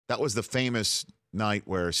That was the famous night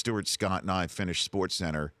where Stuart, Scott, and I finished Sports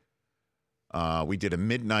Center. We did a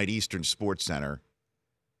midnight Eastern Sports Center,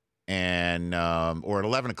 and or at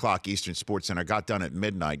 11 o'clock Eastern Sports Center. Got done at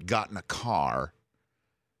midnight, got in a car,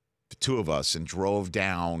 the two of us, and drove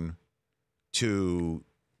down to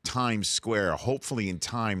Times Square, hopefully in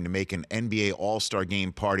time to make an NBA All-Star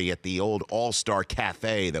Game party at the old All-Star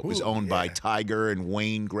Cafe that was owned by Tiger and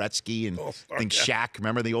Wayne Gretzky and I think Shaq.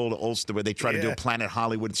 Remember the old All-Star where they tried to do a Planet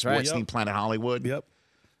Hollywood, sports team Planet Hollywood? Yep.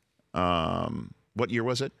 What year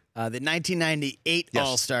was it? The 1998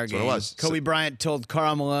 All-Star Game. That's what it was. Kobe Bryant told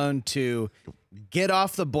Karl Malone to get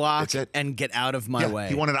off the block and get out of my way.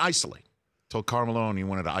 He wanted to isolate. Told Karl Malone he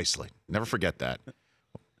wanted to isolate. Never forget that.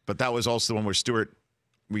 But that was also the one where Stuart,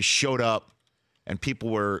 we showed up and people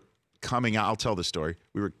were coming out. I'll tell the story.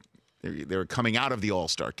 They were coming out of the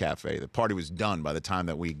All-Star Cafe. The party was done by the time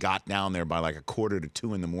that we got down there by like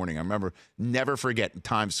 1:45 in the morning. I remember, never forget, in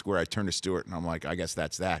Times Square, I turned to Stuart and I'm like, I guess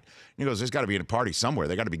that's that. And he goes, there's got to be a party somewhere.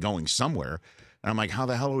 They got to be going somewhere. And I'm like, how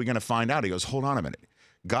the hell are we going to find out? He goes, hold on a minute.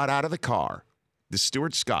 Got out of the car, the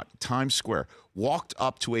Stuart Scott, Times Square, walked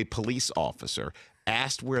up to a police officer,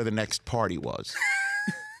 asked where the next party was.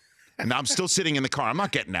 And I'm still sitting in the car. I'm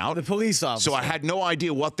not getting out. The police officer. So I had no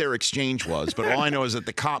idea what their exchange was, but all I know is that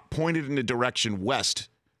the cop pointed in the direction west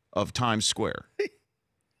of Times Square.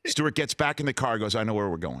 Stuart gets back in the car, goes, I know where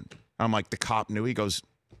we're going. I'm like, the cop knew. He goes,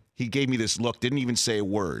 he gave me this look, didn't even say a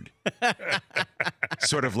word.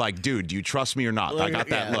 Sort of like, dude, do you trust me or not? I got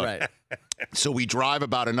that look. Right. So we drive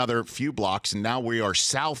about another few blocks, and now we are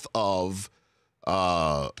south of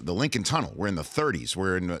the Lincoln Tunnel. We're in the 30s.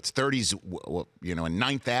 We're in the 30s, you know, in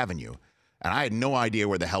 9th Avenue. And I had no idea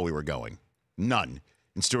where the hell we were going. None.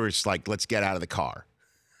 And Stuart's like, let's get out of the car.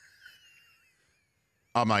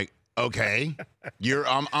 I'm like, okay,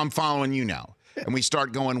 I'm following you now. And we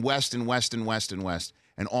start going west and west and west and west.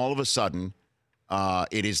 And all of a sudden,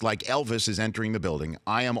 it is like Elvis is entering the building.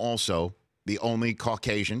 I am also the only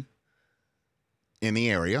Caucasian in the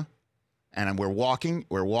area. And we're walking.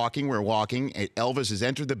 Elvis has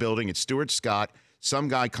entered the building. It's Stuart Scott. Some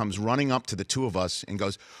guy comes running up to the two of us and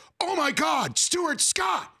goes, oh, my God, Stuart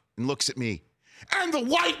Scott, and looks at me. And the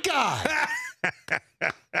white guy.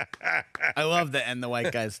 I love the and the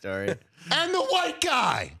white guy story. And the white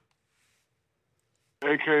guy.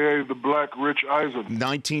 A.K.A. the Black Rich Eisen.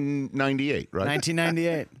 1998, right?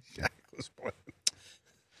 1998.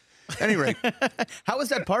 Anyway. How was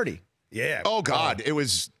that party? Yeah. Oh, God. It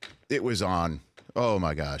was on. Oh,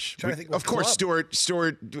 my gosh. Of course,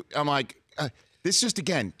 Stuart, I'm like, this just,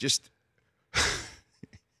 again, just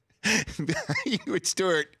you and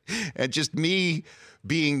Stuart and just me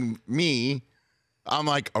being me. I'm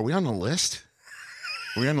like, are we on the list?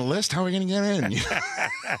 Are we on the list? How are we going to get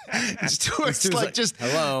in? Stuart's like, just,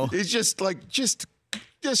 hello. It's just like, just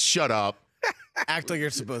shut up. Act like you're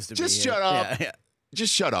supposed to be. Just shut up. Yeah.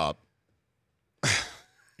 Just shut up.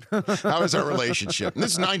 How was our relationship? And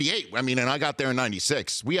this is 98. I mean, and I got there in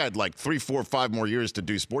 96. We had like 3, 4, 5 more years to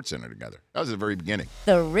do SportsCenter together. That was the very beginning.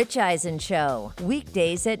 The Rich Eisen Show,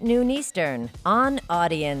 weekdays at noon Eastern on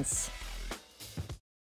Audience.